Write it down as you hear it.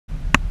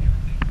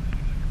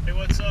Hey,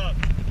 what's up?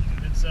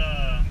 It's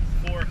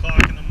 4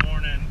 o'clock in the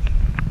morning,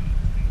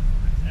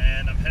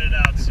 and I'm headed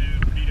out to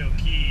Bonito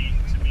Key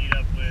to meet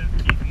up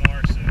with Keith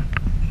Morrison,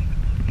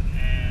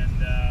 and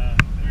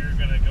we're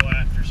gonna go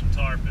after some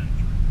tarpon.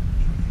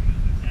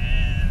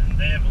 And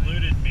they have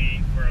eluded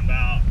me for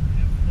about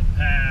the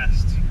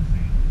past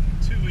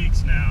 2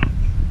 weeks now,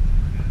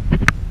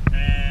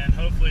 and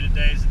hopefully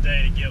today's the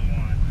day to get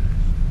one.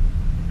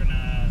 We're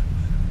gonna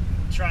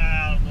try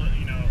out,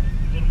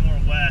 a little more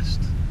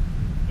west,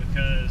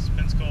 because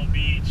Pensacola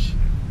Beach,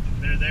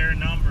 they're there in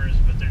numbers,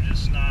 but they're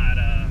just not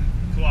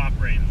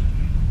cooperating.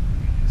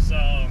 So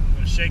I'm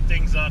going to shake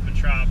things up and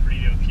try out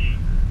Bonito Key.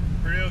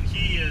 Bonito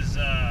Key is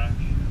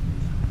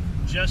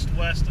just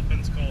west of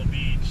Pensacola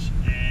Beach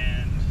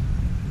and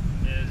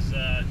is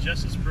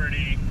just as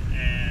pretty,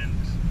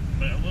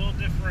 but a little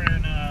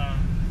different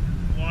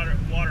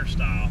water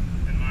style,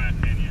 in my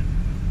opinion.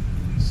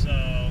 So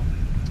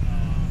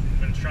I'm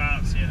going to try out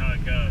and see how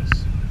it goes.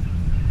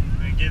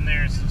 Get in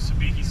there and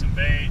sabiki some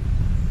bait,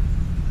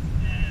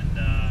 and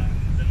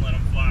then let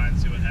them fly and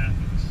see what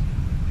happens.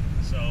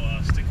 So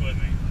stick with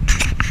me.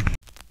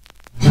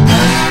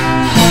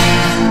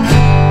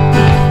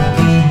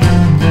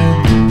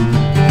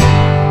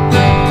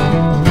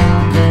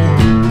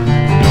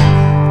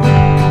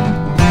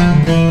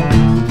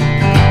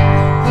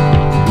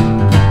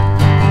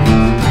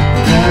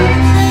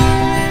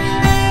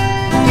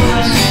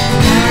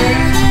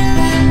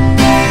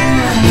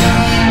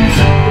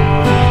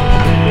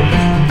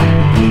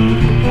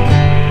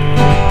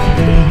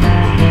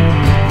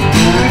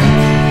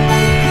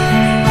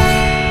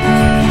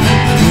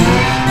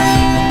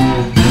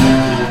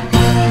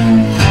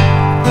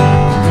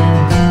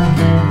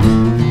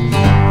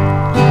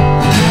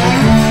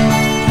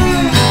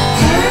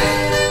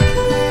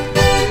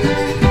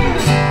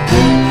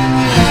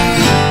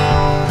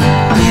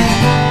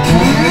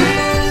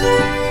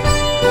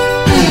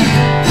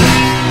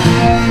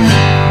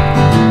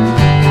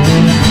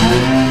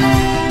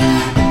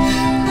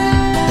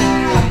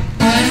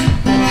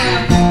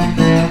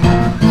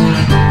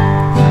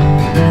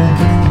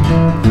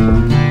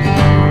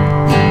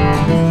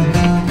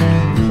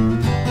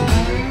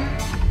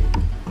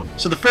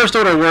 So the first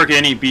order of work of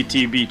any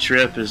BTB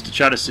trip is to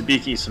try to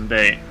sabiki some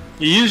bait.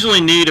 You usually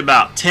need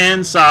about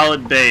 10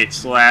 solid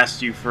baits to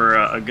last you for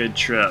a good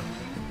trip.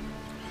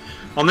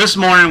 On this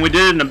morning we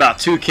did it in about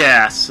 2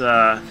 casts.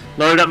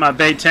 Loaded up my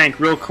bait tank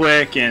real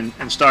quick and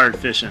started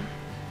fishing.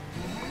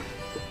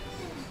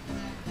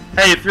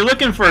 Hey, if you're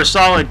looking for a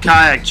solid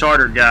kayak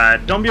charter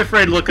guide, don't be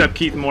afraid to look up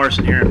Keith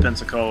Morrison here in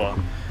Pensacola.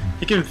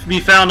 He can be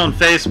found on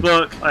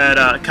Facebook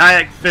at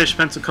Kayak Fish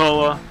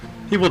Pensacola.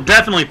 He will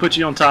definitely put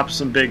you on top of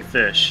some big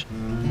fish.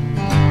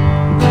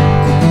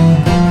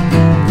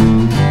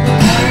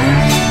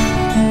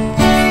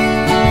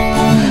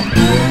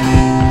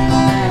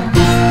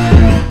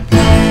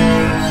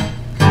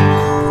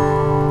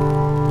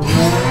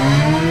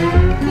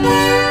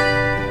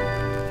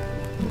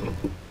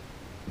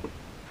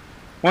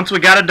 Once we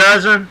got a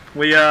dozen,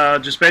 we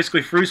just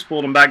basically free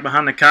spooled them back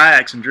behind the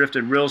kayaks and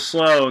drifted real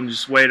slow and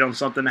just waited on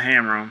something to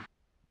hammer them.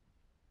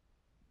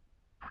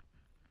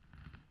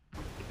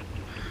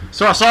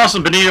 So I saw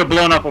some bonito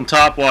blowing up on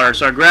top water,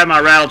 so I grabbed my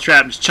rattle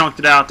trap and just chunked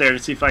it out there to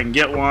see if I can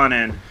get one,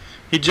 and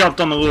he jumped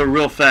on the lure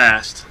real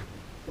fast.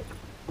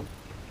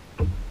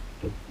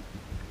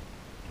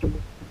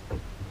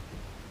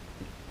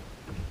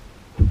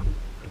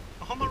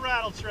 On the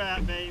rattle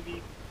trap,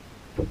 baby.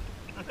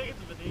 I think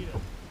it's a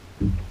bonito.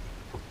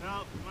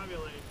 No, it might be a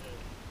lady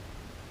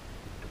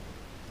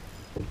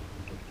fish.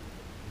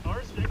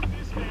 Or stick to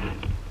the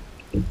Spanish.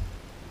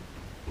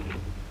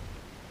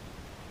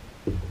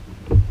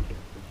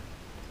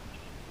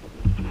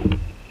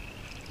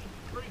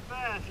 Pretty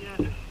fast, yeah.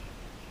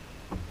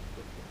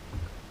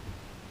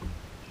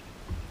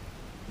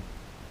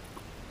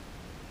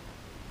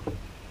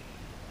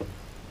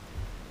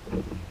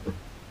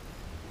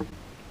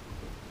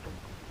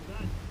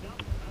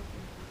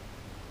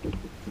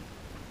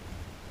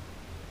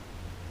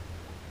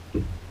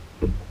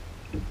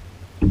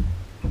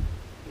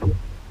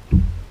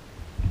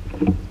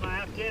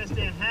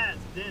 Afghanistan hats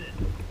did it.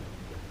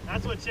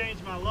 That's what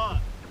changed my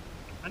luck.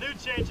 I knew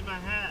changing my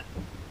hat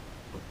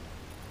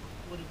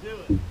would do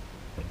it.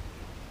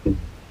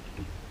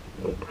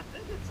 I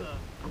think it's a...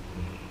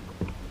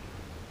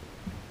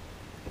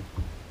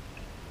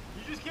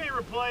 You just can't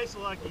replace a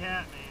lucky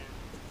hat, man.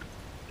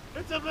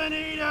 It's a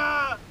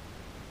bonito!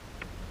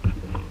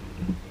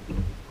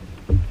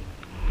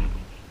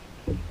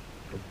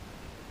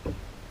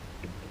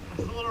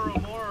 There's a little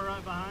remora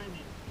right behind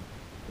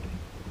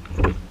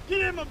you.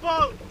 Get in my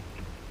boat!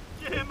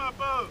 Get in my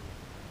boat!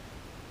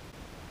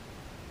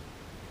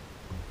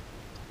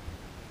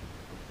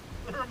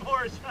 The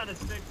remora is trying to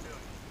stick to it.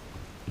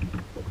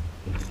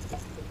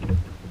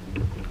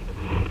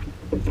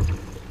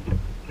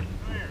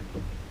 Come here.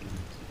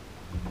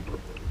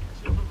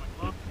 I should put my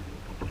glove.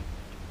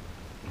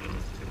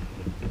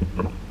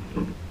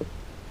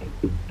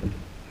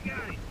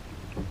 Got him.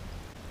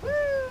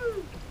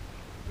 Woo!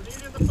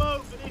 Bonito in the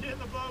boat! Bonito in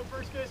the boat!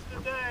 First fish rest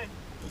of the day.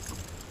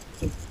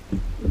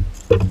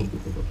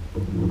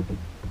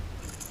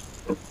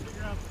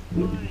 Figure out some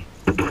money.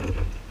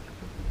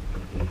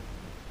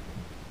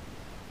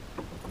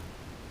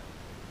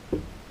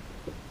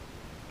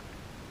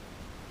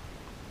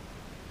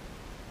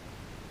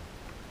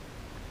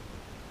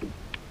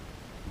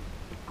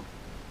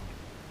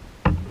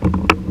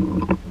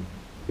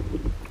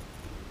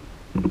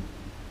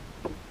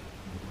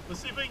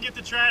 Let's see if we can get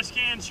the trash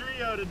can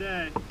trio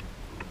today.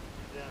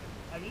 Yeah.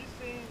 Have you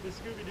seen the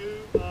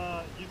Scooby-Doo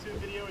YouTube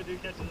video where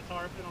dude catches a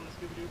tarpon on the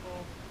Scooby-Doo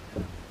pole?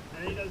 Yeah.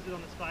 And then he does it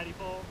on the Spidey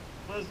pole.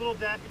 One of those little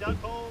Daffy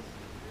Duck poles?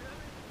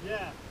 Really?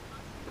 Yeah.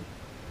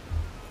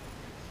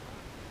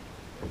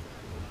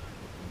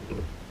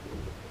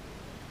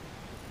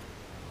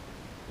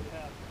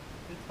 Yeah.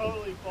 He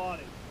totally fought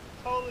him.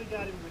 Totally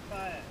got him with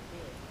kayak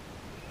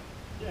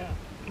too. Yeah.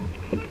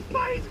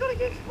 Spidey's gonna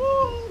get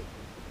spooled!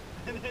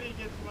 And then he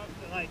gets him up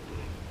to like,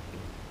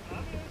 I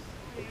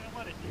mean,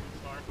 what a huge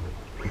start.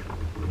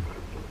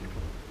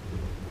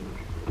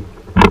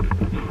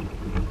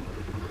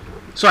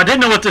 So I didn't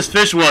know what this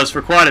fish was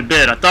for quite a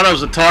bit. I thought it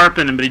was a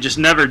tarpon, but he just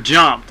never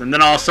jumped. And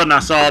then all of a sudden I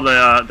saw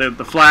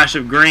the flash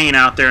of green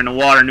out there in the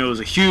water, and knew it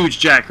was a huge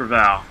Jack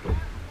Crevalle.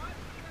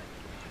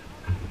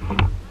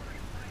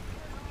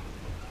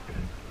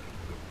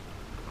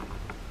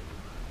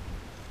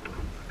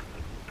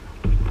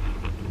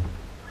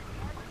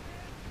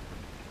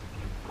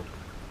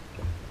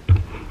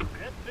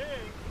 That's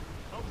big.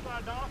 Hope it's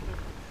not a dolphin.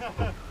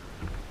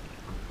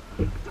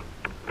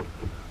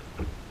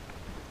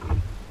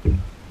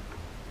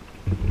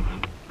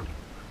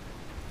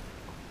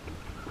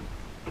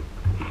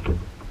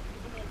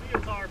 Be a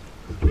tarp.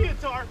 Be a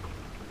tarp.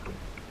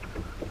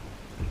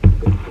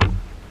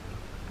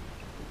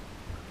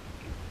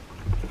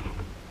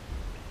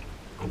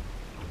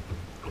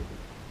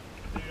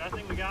 Dude, I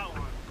think we got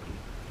one.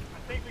 I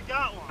think we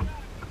got one.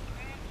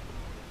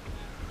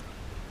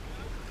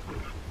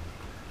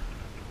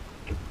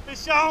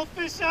 Fish on,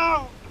 fish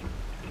on.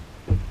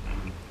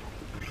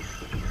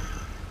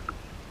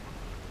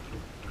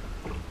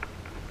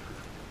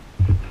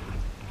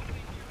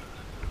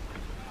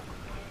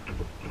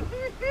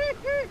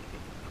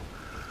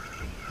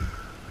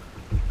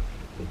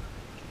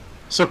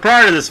 So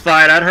prior to this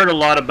fight, I'd heard a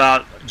lot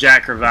about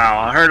Jack Crevalle.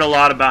 I heard a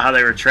lot about how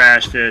they were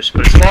trash fish.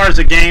 But as far as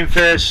the game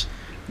fish,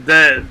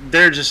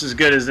 they're just as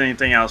good as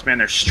anything else, man.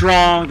 They're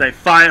strong, they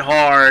fight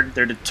hard,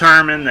 they're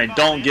determined, they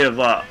don't give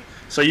up.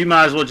 So you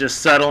might as well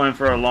just settle in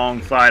for a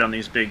long fight on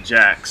these big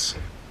jacks.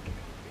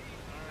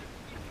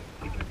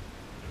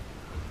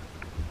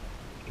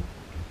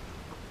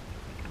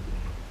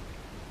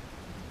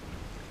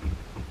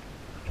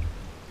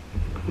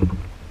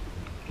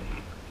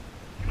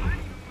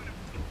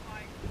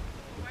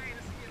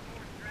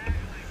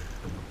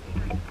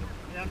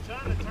 Yeah, I'm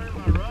trying to turn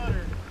my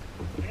rudder.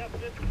 I got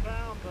 50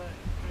 pounds, but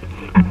it's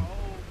getting kind of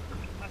old.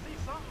 I see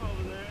something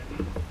over there.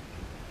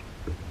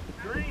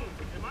 Green.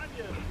 It might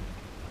be a...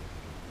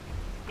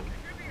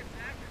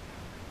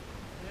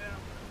 Yeah.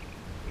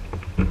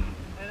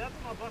 Hey, that's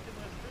on my bucket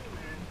list too,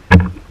 man.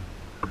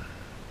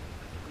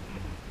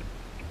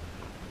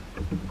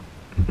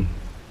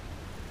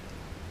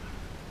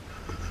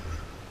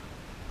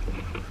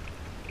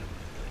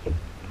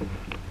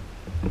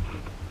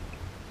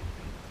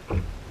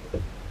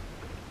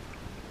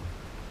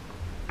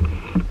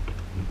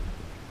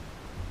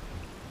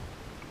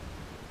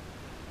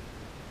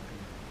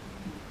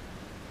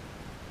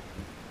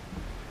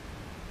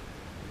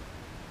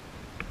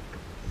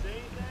 See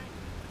anything?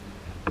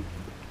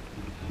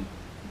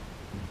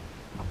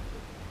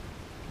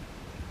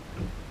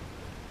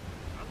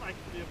 I'd like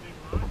it to be a big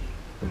line.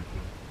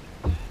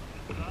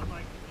 I'd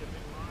like it to be a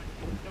big line.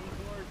 It's coming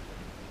towards me.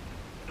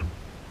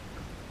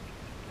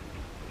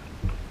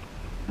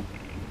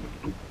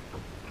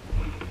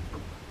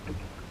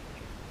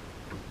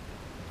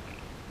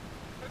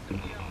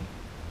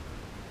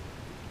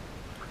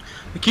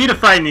 The key to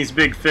fighting these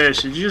big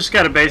fish is you just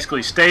got to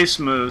basically stay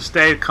smooth,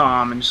 stay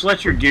calm, and just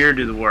let your gear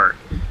do the work.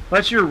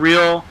 Let your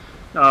reel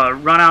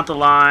run out the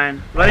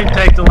line, let him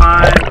take the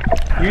line,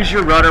 use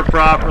your rudder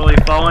properly,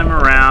 follow him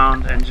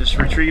around, and just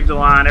retrieve the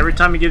line. Every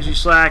time he gives you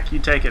slack, you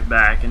take it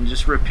back, and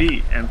just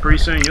repeat, and pretty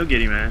soon you'll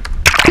get him, man.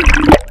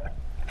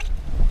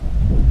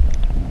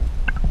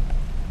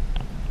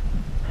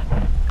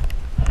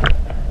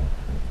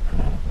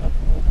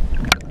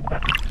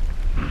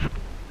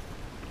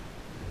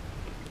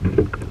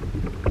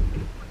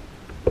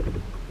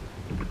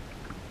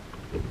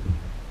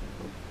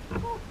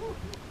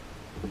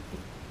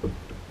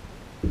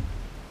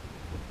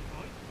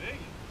 Oh, he's big.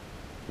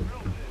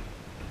 Real big.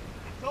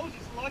 I told you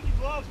it's lucky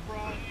gloves, bro.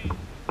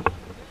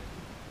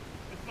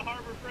 It's the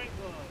Harbor Freight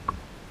glove.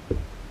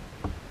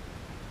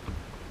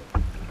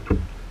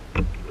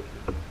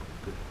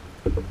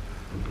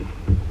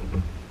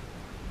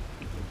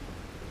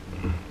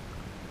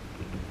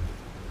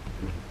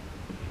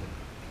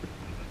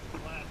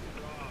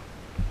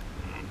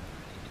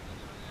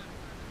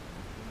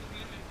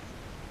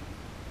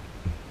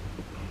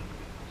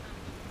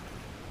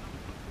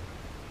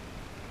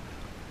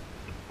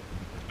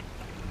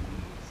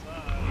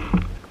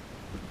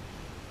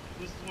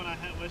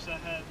 wish I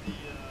had the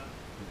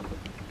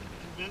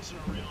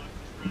conventional reel. I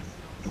just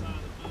rested on the side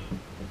of the boat.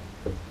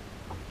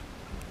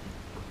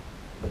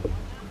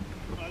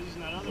 If I was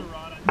using that other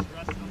rod, I just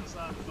rested on the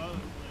side of the boat.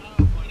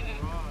 The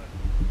rod.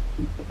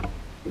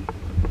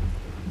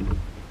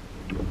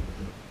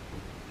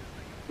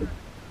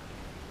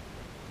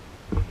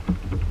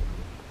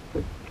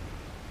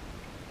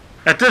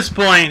 At this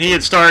point, he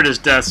had started his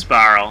death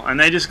spiral, and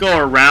they just go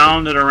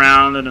around and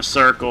around in a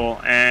circle,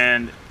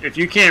 and if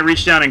you can't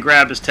reach down and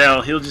grab his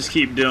tail, he'll just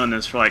keep doing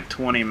this for like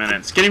 20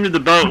 minutes. Getting to the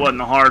boat wasn't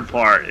the hard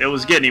part. It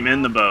was getting him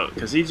in the boat,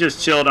 because he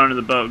just chilled under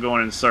the boat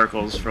going in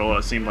circles for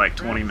what seemed like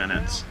 20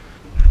 minutes.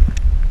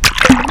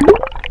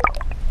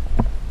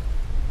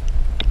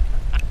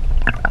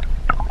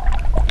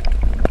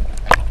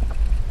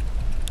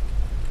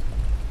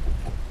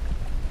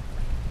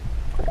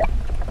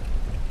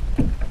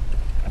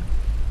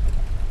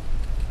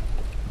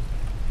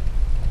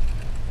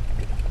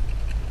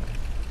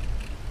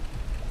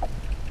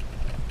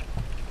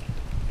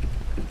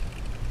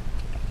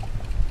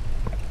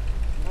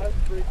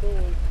 Pretty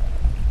cool.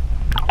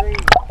 Crazy.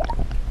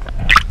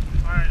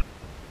 Alright.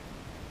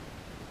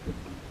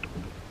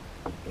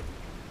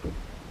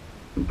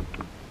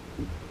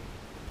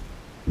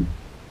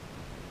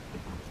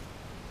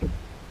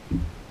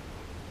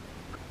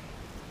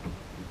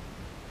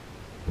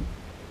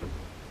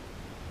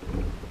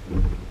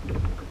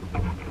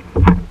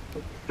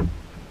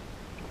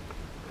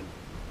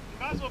 You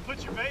might as well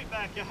put your bait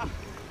back out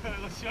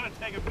unless you want to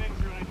take a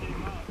picture when I get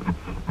him up.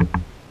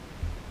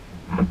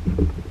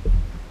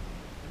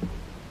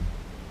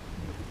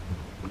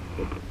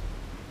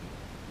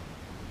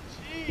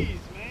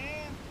 Jeez,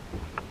 man.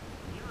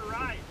 You were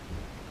right.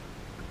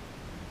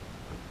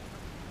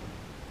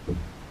 The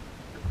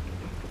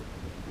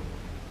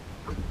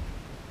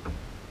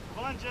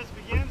fun just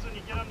begins when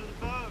you get under the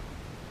boat.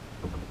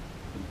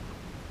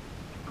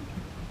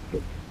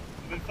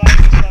 I've been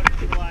fighting this sucker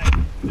for like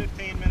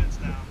 15 minutes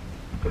now.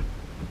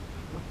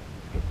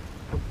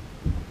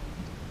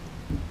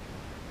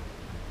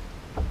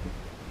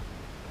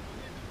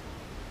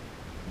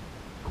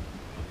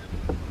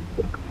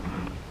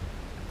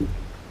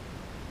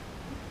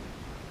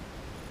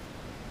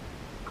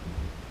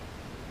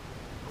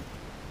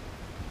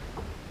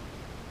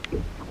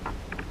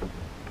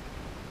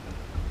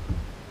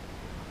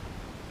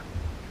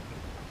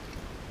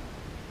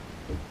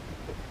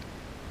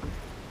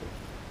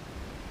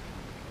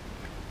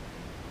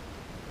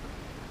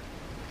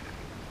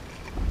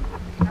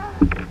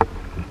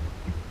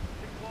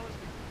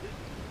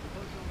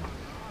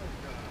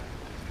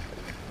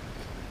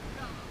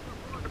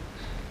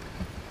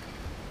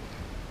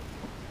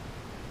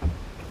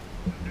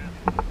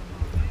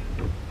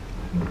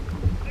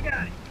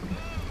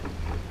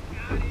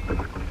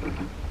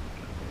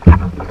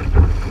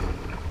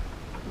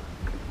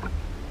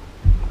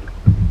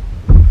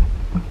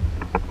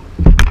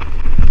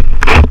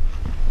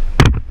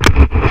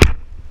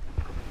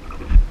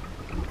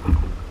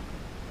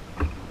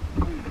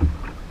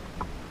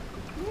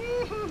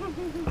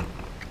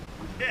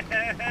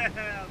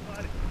 Yeah,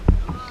 buddy.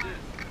 Shit.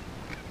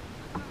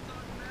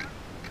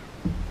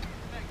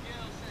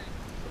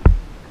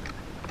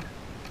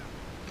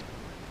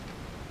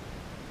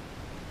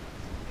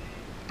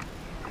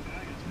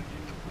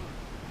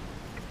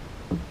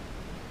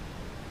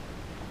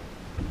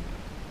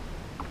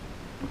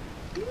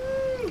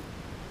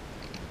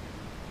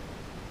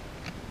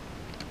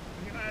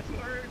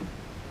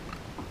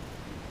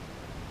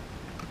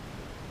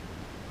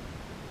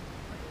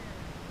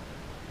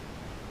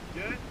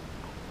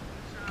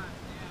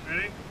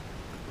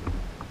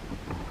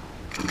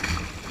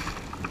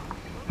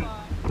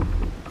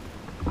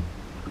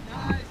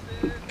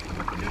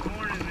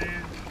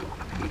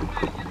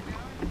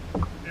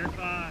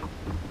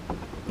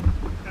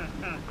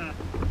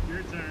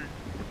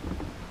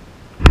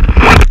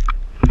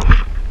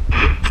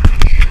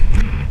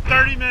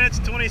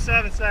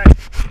 27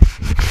 seconds.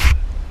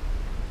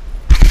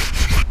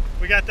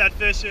 We got that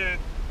fish in.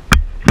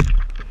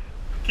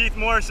 Keith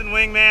Morrison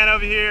wingman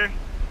over here.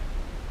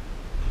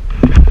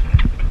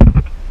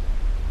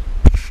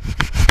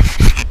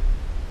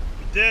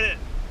 We did it.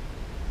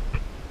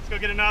 Let's go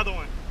get another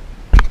one.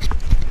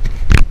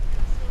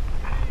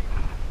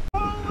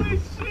 Holy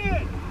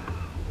shit!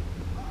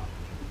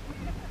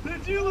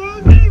 Did you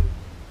lose him?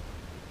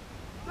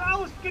 That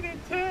was getting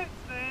intense,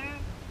 man.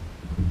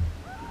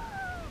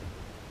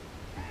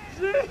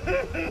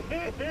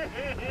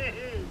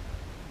 Jeez.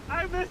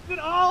 I missed it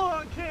all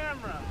on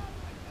camera.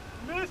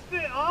 Missed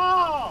it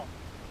all.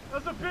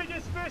 That's the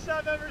biggest fish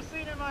I've ever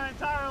seen in my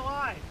entire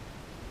life.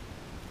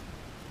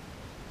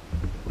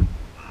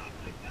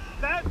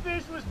 That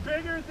fish was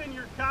bigger than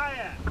your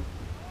kayak.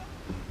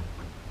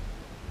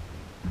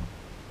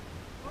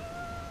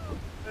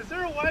 Is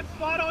there a wet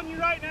spot on you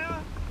right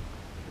now?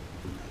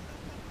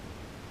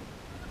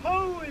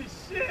 Holy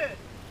shit!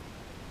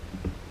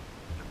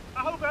 I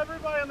hope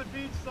everybody on the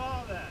beach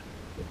saw that.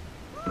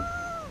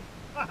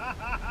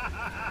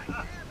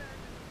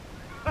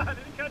 Did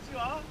it cut you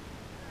off?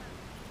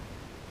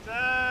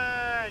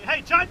 Dang. saying,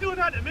 hey, try doing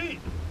that to me.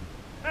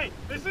 Hey,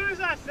 as soon as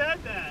I said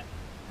that,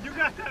 you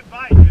got that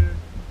bite, dude.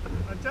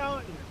 I'm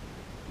telling you.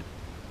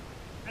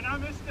 And I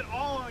missed it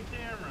all on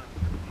camera.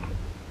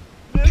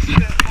 Missed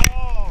it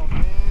all,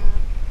 man.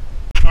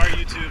 Alright,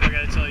 YouTube, I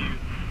gotta tell you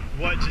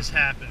what just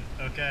happened,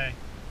 okay?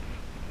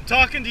 I'm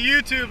talking to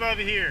YouTube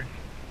over here.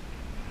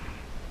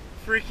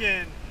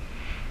 Freaking,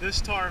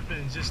 this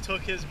tarpon just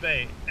took his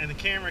bait, and the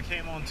camera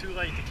came on too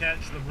late to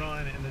catch the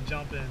run and the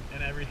jumping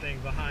and everything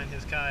behind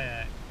his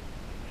kayak.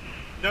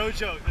 No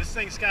joke, this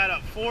thing skied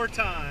up 4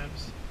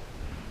 times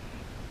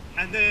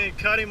and then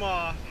cut him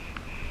off.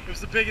 It was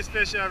the biggest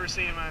fish I've ever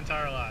seen in my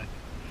entire life.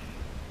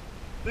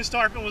 This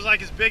tarpon was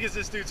like as big as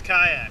this dude's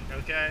kayak,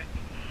 okay?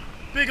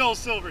 Big old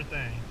silver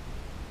thing.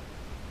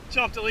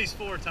 Jumped at least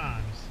 4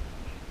 times.